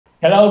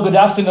Hello, good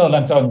afternoon,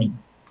 Antoni.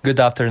 Good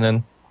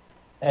afternoon.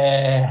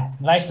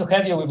 Nice to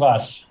have you with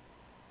us.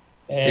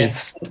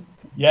 It's a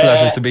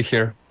pleasure to be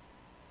here.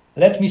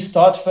 Let me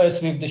start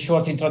first with the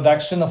short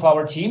introduction of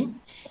our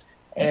team.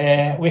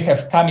 We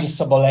have Kamil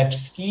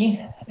Sobolewski,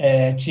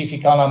 Chief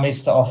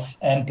Economist of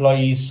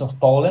Employees of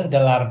Poland, the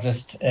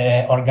largest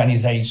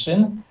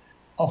organization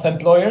of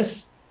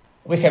employers.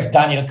 We have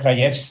Daniel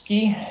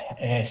Krajewski,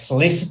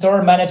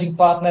 solicitor, managing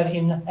partner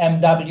in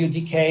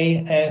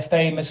MWDK, a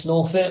famous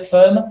law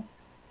firm,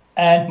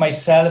 and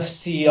myself,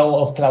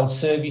 CEO of cloud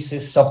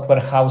services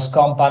software house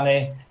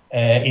company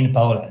in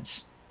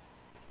Poland.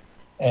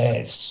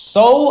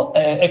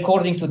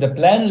 According to the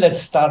plan,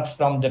 let's start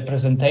from the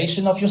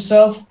presentation of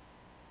yourself.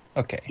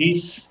 Okay.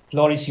 Please,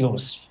 floor is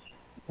yours.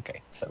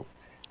 Okay, so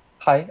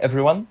hi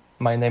everyone.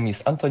 My name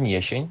is Antoni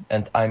Jesień,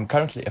 and I'm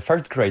currently a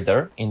third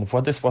grader in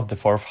Władysław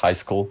IV High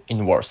School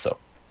in Warsaw.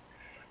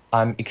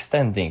 I'm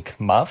extending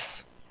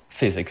maths,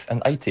 physics,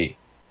 and IT,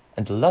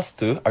 and the last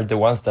two are the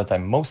ones that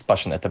I'm most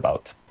passionate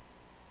about.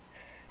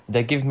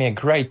 They give me a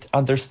great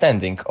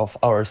understanding of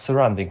our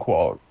surrounding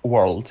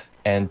world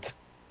and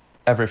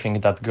everything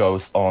that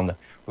goes on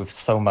with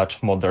so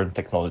much modern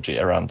technology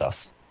around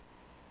us.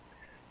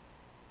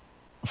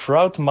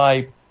 Throughout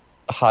my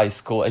high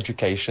school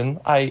education,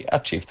 I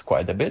achieved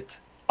quite a bit.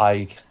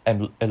 I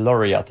am a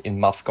laureate in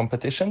maths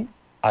competition.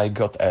 I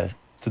got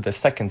to the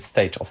second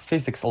stage of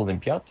physics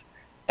Olympiad,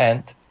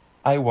 and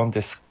I won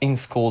this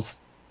in-schools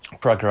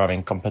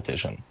programming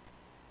competition.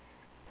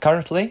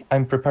 Currently,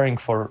 I'm preparing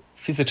for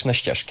Fizyczne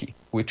ścieżki,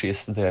 which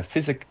is the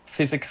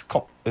physics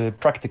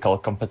practical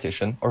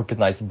competition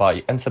organized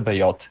by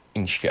NCBJ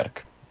in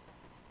Świerk.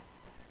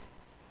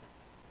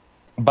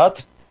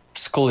 But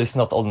school is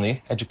not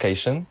only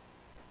education.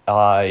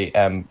 I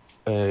am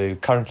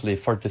currently,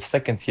 for the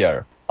second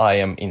year, I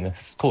am in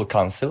school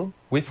council,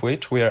 with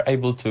which we are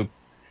able to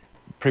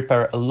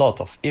prepare a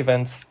lot of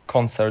events,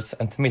 concerts,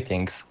 and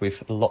meetings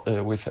with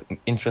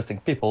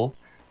interesting people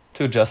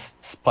to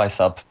just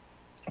spice up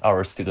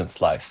our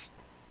students' lives.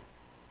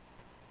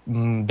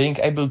 Being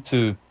able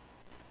to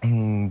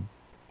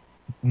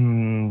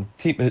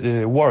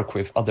work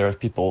with other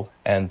people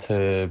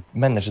and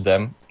manage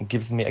them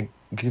gives me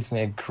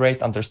a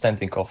great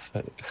understanding of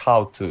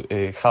how to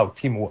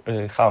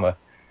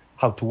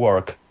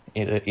work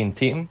in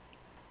team,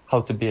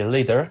 how to be a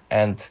leader,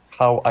 and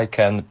how I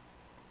can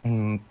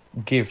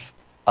give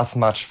as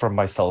much from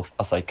myself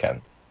as I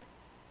can.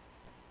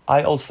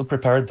 I also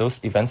prepare those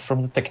events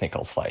from the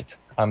technical side.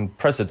 I'm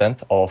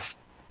president of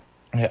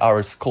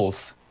our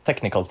school's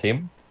technical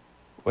team,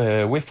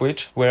 with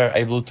which we're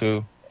able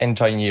to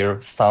engineer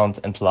sound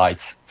and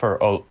lights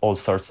for all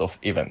sorts of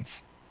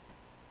events.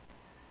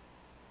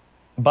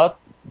 But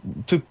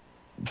to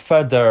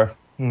further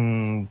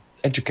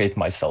educate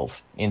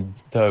myself in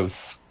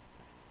those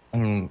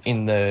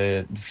in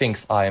the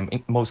things I am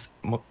most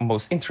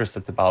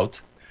interested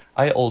about,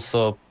 I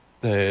also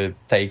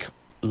take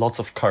lots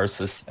of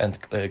courses and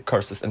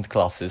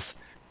classes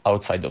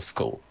outside of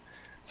school.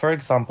 For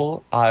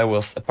example, I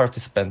was a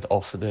participant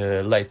of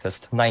the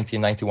latest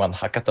 1991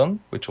 hackathon,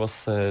 which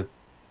was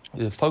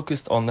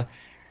focused on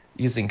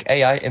using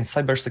AI and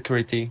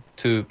cybersecurity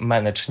to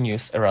manage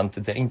news around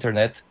the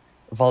internet,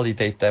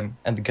 validate them,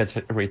 and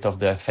get rid of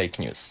the fake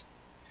news.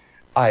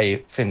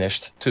 I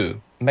finished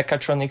 2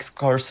 mechatronics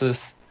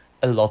courses,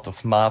 a lot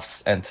of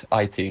maths and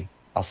IT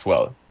as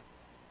well.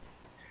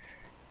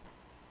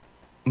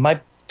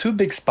 My 2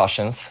 big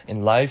passions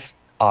in life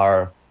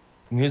are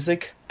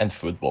music and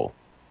football.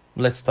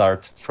 Let's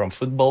start from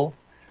football.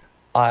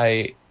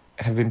 I've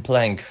been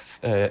playing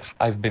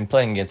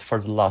it for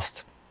the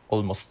last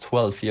almost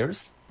 12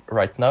 years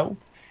right now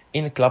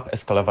in Club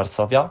Escola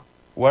Varsovia,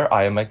 where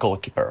I am a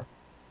goalkeeper.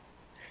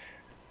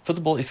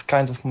 Football is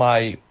kind of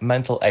my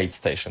mental aid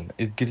station.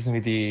 It gives me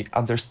the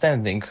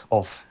understanding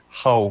of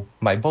how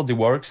my body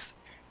works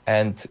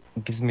and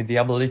gives me the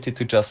ability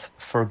to just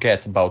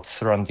forget about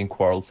surrounding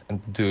world and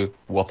do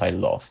what I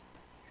love.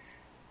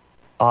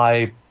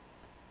 I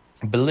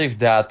believe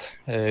that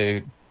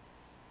I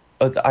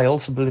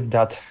also believe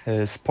that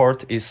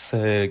sport is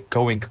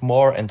going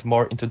more and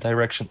more into the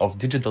direction of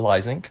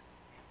digitalizing,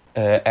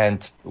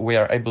 and we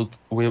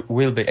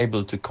will be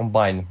able to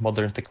combine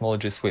modern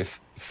technologies with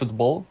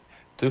football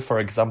to, for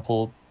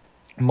example,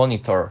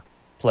 monitor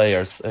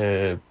players,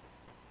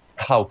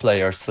 how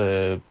players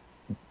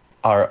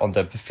are on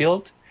the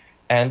field,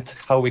 and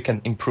how we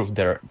can improve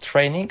their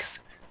trainings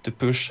to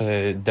push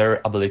their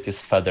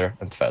abilities further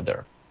and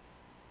further.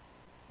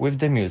 With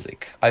the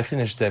music, I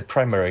finished the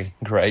primary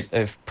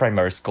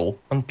school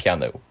on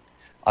piano.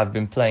 I've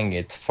been playing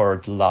it for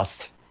the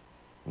last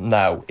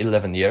now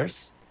 11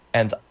 years,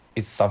 and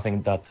it's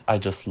something that I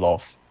just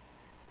love.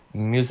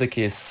 Music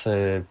is,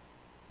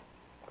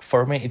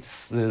 for me,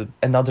 it's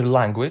another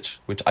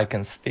language which I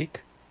can speak,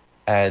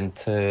 and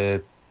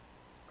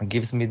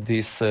gives me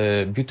this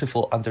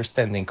beautiful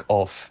understanding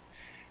of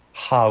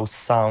how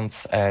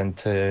sounds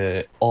and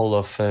all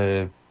of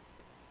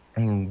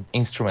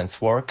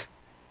instruments work,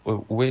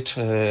 which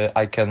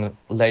I can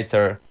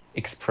later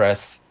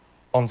express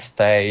on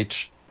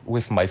stage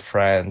with my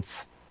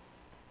friends,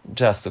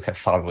 just to have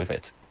fun with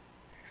it.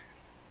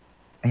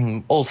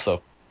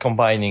 Also,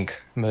 combining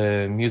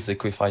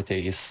music with IT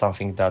is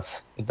something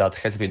that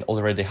has been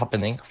already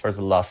happening for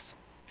the last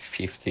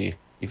 50,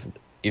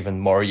 even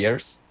more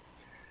years.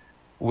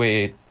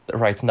 We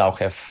right now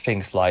have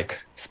things like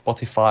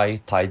Spotify,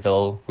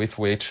 Tidal, with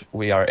which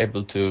we are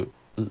able to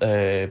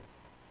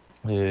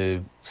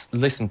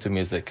listen to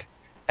music.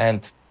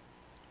 And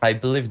I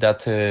believe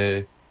that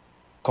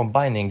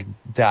combining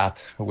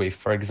that with,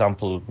 for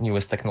example,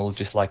 newest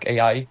technologies like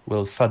AI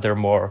will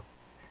furthermore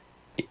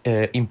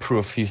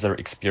improve user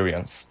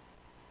experience.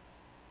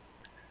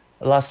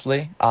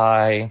 Lastly,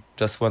 I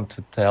just want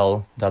to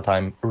tell that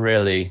I'm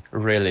really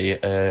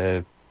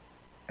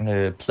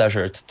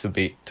pleasured to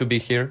be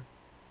here,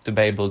 to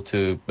be able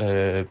to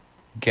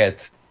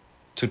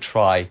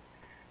try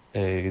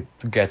to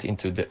get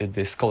into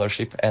the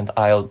scholarship, and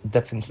I'll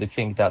definitely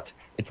think that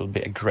it will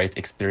be a great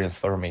experience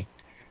for me.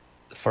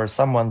 For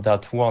someone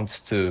that wants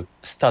to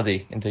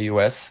study in the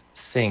US,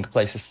 seeing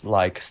places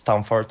like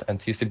Stanford and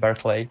UC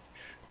Berkeley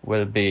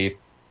will be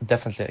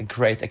definitely a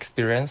great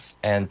experience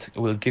and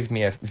will give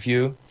me a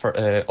view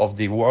of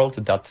the world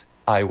that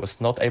I was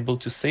not able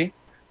to see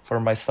for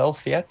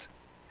myself yet,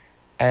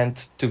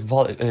 and to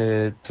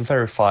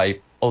verify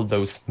all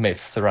those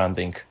myths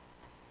surrounding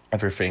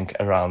everything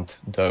around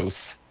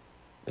those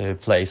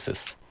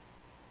places.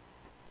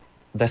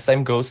 The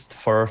same goes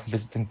for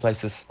visiting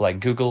places like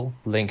Google,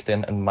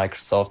 LinkedIn, and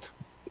Microsoft,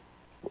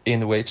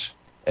 in which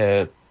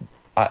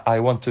I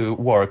want to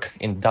work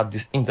in that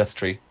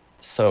industry.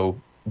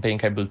 So being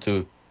able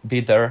to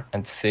be there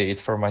and see it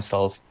for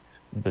myself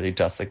will be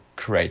just a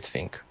great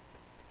thing.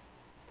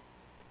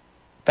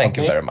 Thank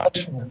you very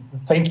much.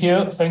 Thank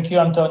you,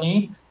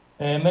 Antoni.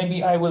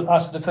 Maybe I will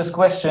ask the first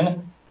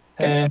question.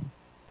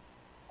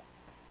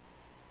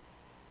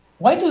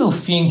 Why do you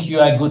think you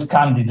are a good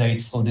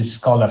candidate for this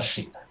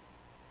scholarship?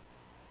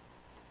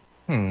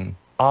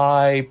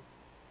 I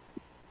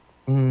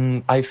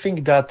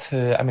think that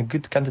I'm a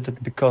good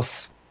candidate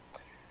because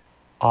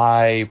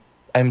I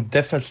am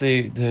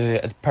definitely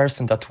a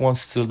person that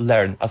wants to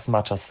learn as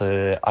much as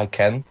I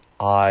can.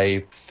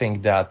 I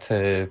think that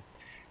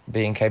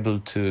being able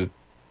to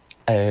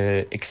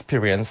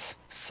experience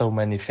so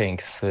many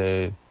things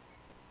will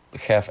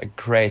have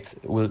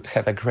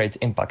a great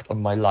impact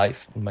on my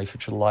life, on my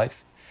future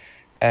life,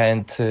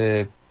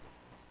 and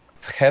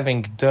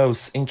having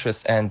those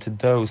interests and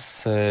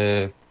those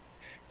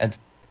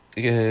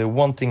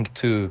wanting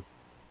to,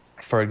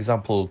 for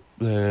example,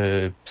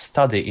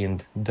 study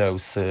in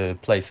those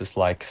places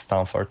like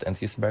Stanford and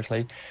UC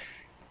Berkeley,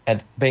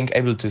 and being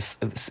able to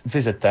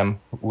visit them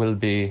will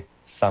be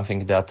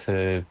something that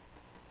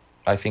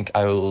I think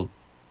I will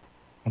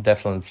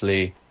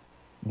definitely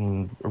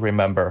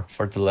remember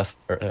for the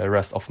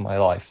rest of my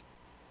life.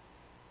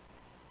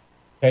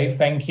 Okay,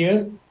 thank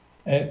you.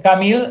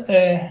 Kamil,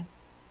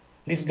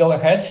 please go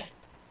ahead.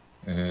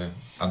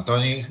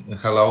 Antoni,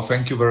 hello.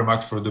 Thank you very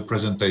much for the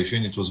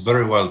presentation. It was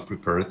very well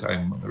prepared.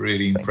 I'm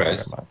really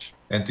impressed. Thank you very much.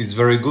 And it's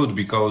very good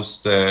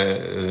because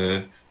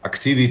the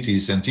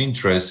activities and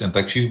interests and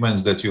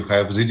achievements that you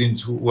have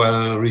didn't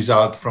well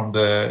result from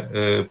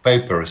the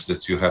papers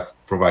that you have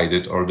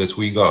provided or that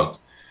we got.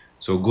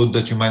 So good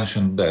that you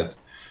mentioned that.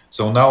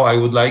 So now I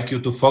would like you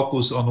to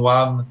focus on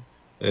one.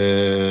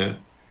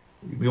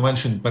 You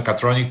mentioned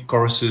mechatronic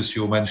courses,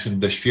 you mentioned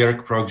the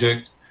Świerk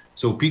project.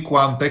 So pick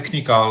one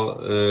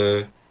technical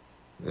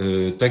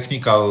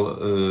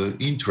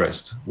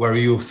interest where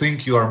you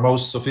think you are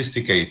most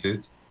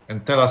sophisticated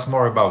and tell us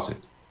more about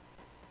it.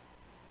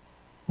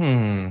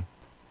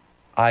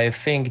 I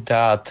think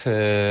that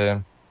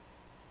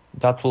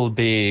that will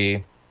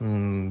be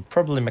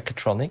probably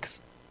mechatronics,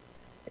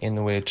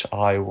 in which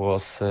I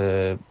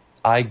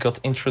got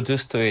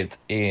introduced to it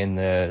in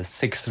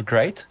 6th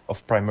grade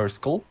of primary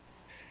school,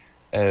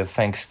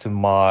 thanks to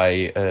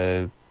my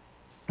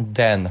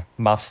then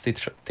maths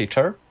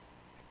teacher.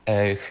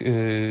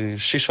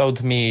 She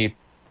showed me,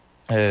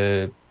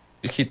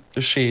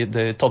 she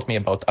taught me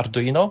about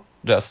Arduino,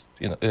 just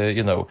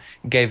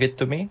gave it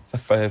to me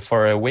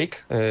for a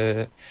week,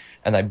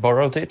 and I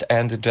borrowed it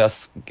and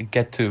just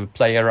get to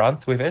play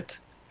around with it.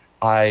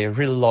 I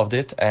really loved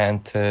it,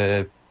 and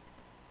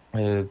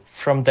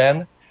from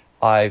then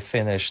I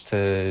finished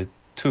 2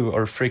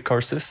 or 3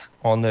 courses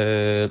on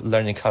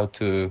learning how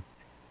to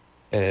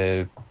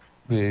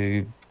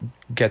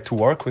get to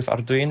work with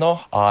Arduino.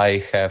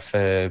 I have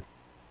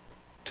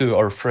 2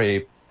 or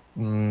 3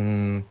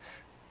 in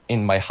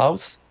my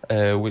house,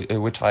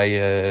 which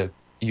I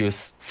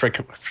use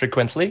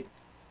frequently.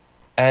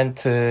 And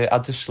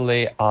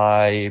additionally,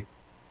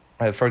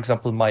 for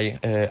example, my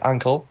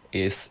uncle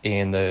is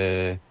in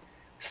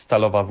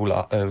Stalowa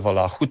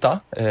Wola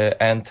Huta,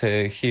 and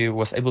he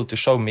was able to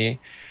show me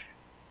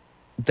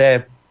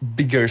the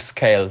bigger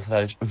scale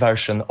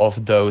version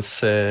of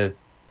those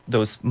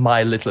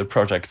my little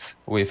projects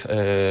with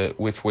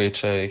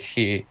which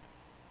he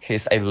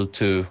is able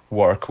to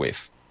work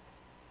with.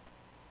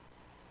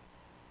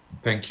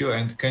 Thank you.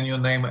 And can you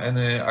name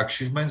any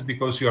achievements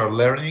because you are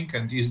learning?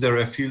 And is there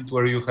a field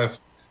where you have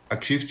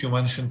achieved? You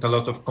mentioned a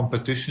lot of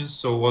competitions.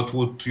 So what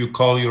would you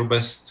call your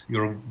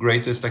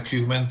greatest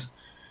achievement,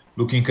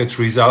 looking at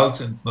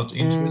results and not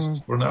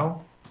interest for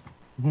now?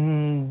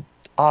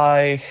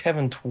 I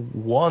haven't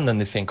won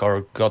anything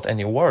or got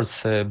any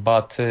awards,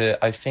 but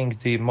I think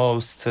the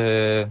most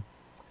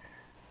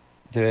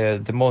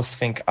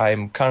thing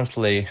I'm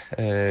currently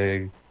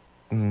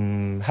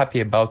happy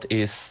about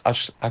is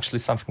actually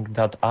something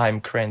that I'm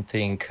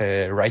creating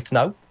right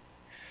now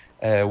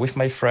with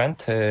my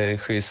friend,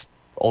 who is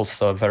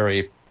also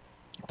very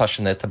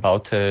passionate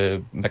about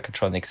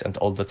mechatronics and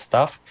all that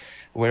stuff.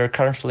 We're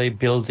currently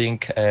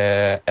building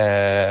a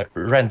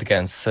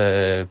Röntgen's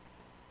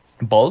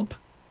bulb,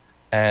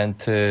 and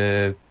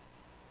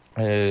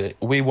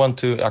we want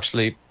to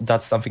actually,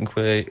 that's something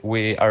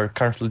we are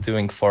currently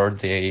doing for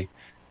the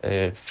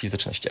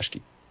fizyczne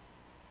ścieżki.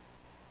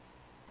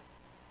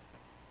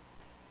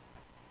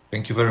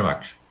 Thank you very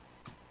much.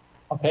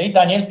 Okay,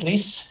 Daniel,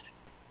 please.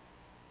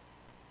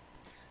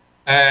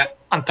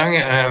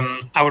 Antoni,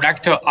 I would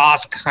like to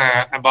ask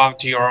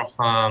about your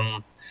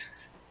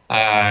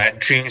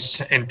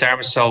dreams in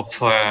terms of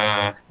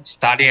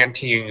study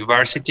at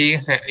university.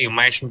 You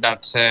mentioned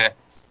that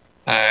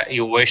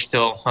you wish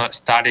to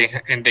study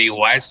in the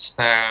US.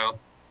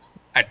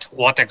 At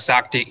what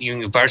exactly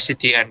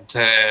university, and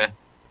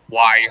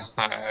why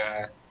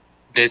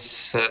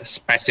this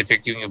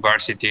specific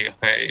university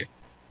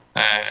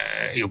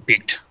you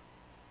picked?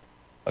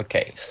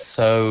 Okay,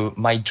 so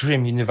my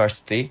dream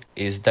university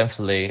is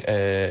definitely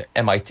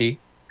MIT.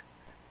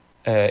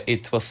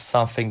 It was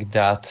something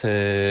that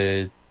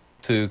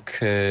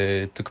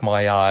took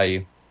my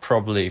eye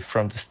probably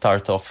from the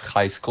start of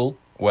high school,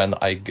 when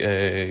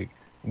I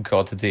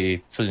got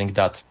the feeling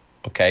that,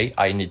 okay,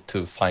 I need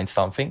to find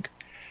something.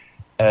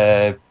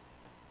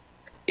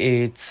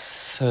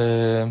 It's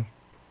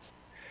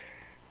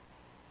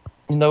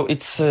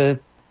it's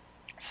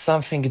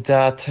something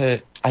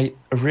that I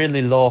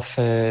really love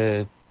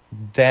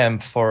them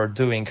for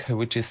doing,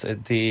 which is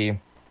the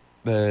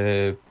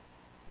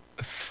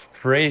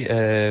free,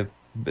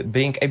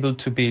 being able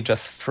to be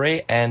just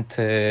free and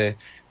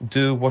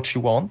do what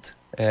you want,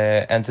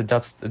 and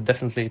that's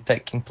definitely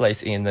taking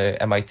place in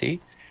MIT,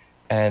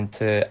 and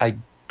I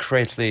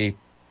greatly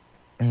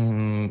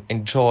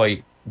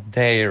enjoy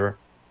their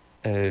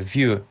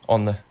view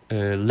on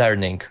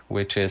learning,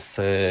 which is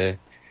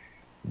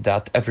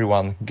that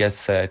everyone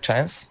gets a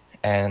chance,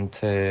 and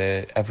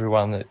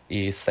everyone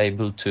is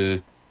able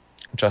to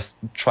just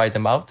try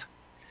them out.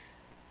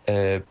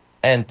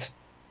 And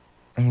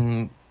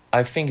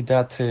I think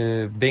that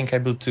being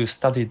able to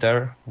study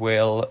there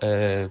will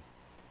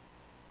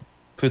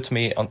put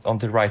me on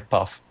the right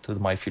path to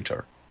my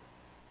future.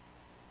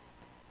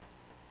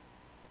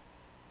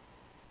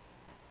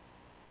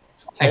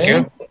 Thank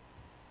you.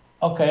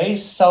 Okay,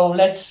 so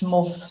let's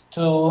move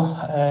to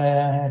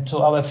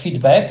our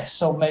feedback.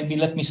 So maybe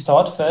let me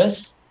start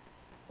first.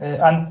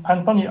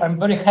 Antoni, I'm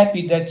very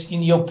happy that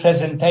in your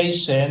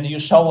presentation you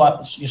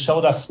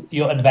showed us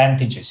your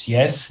advantages.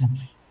 Yes,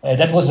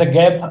 that was a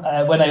gap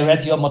when I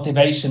read your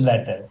motivation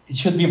letter. It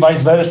should be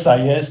vice versa.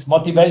 Yes,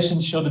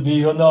 motivation should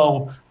be,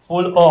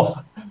 full of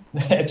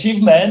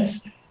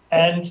achievements,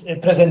 and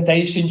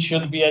presentation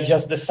should be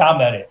just the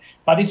summary.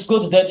 But it's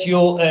good that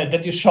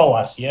you show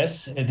us,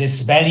 yes,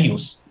 these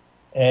values.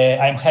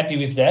 I'm happy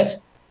with that.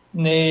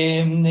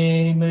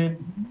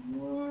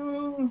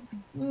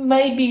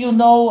 Maybe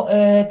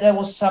there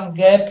was some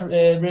gap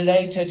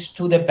related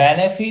to the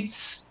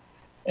benefits,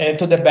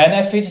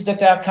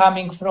 that are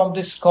coming from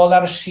the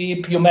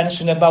scholarship. You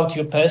mentioned about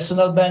your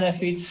personal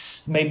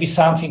benefits, maybe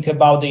something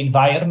about the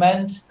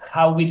environment.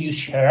 How will you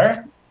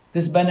share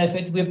this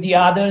benefit with the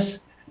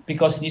others?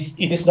 Because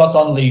it is not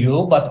only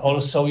you, but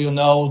also,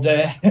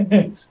 the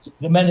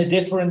many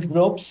different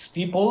groups,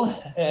 people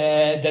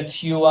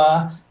that you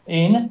are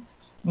in.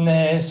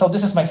 So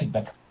this is my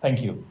feedback.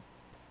 Thank you.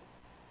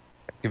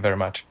 Thank you very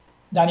much.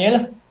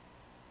 Daniel?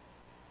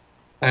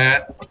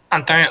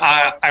 Antoni,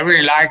 I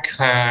really like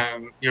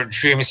your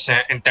dreams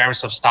in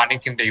terms of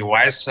studying in the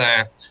US.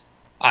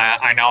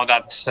 I know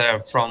that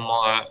from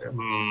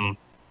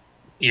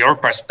your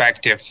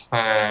perspective,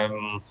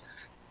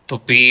 to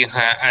be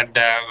at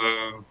the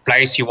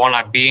place you want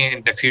to be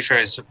in the future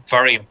is a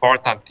very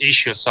important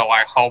issue. So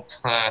I hope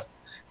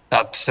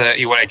that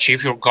you will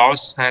achieve your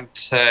goals. And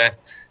I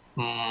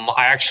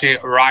actually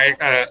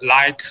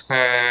like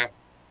that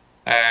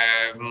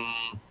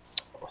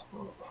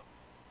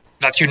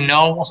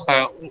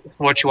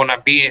what you want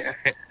to be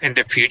in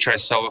the future.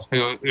 So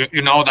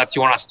you know that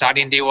you want to study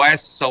in the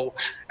US. So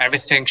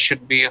everything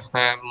should be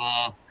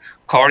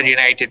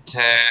coordinated.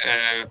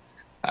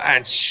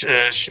 And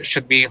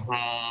should be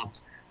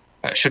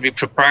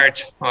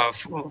prepared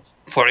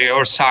for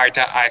your side.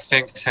 I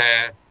think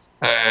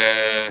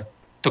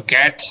to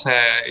get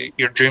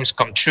your dreams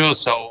come true.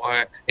 So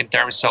in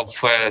terms of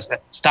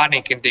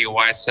studying in the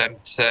US, and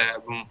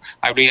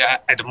I really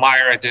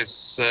admire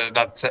this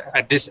that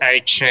at this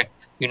age,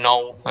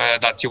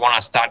 that you want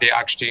to study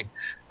actually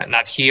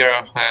not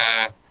here.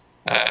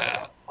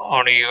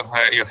 Only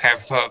you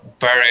have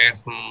very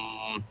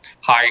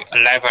high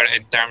level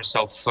in terms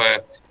of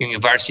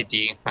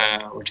university,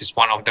 which is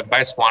one of the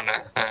best one.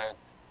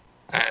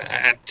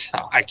 And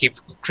I keep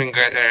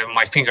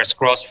my fingers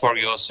crossed for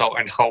you, so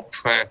and hope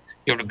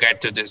you will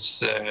get to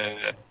this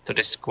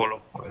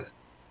school.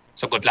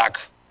 So good luck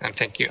and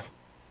thank you.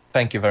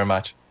 Thank you very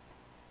much.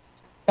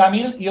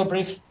 Kamil, your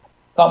brief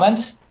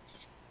comment?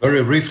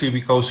 Very briefly,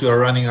 because we are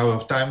running out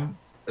of time.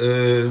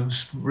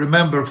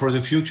 Remember for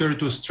the future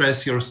to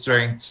stress your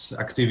strengths,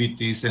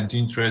 activities and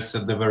interests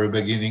at the very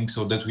beginning,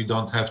 so that we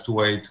don't have to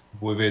wait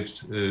with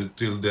it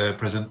till the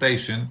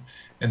presentation.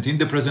 And in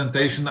the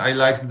presentation, I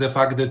liked the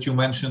fact that you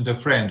mentioned a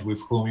friend with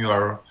whom you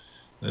are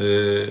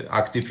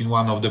active in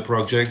one of the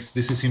projects.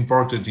 This is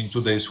important in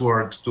today's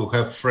world, to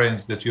have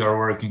friends that you are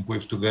working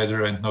with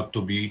together and not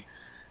to be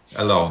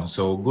alone.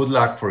 So good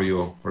luck for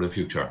you for the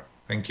future.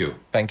 Thank you.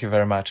 Thank you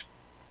very much.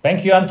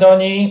 Thank you,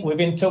 Antoni.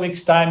 Within 2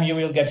 weeks' time, you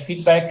will get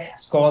feedback,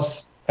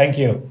 scores. Thank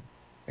you.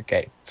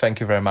 Okay, thank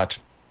you very much.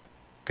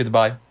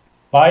 Goodbye.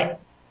 Bye.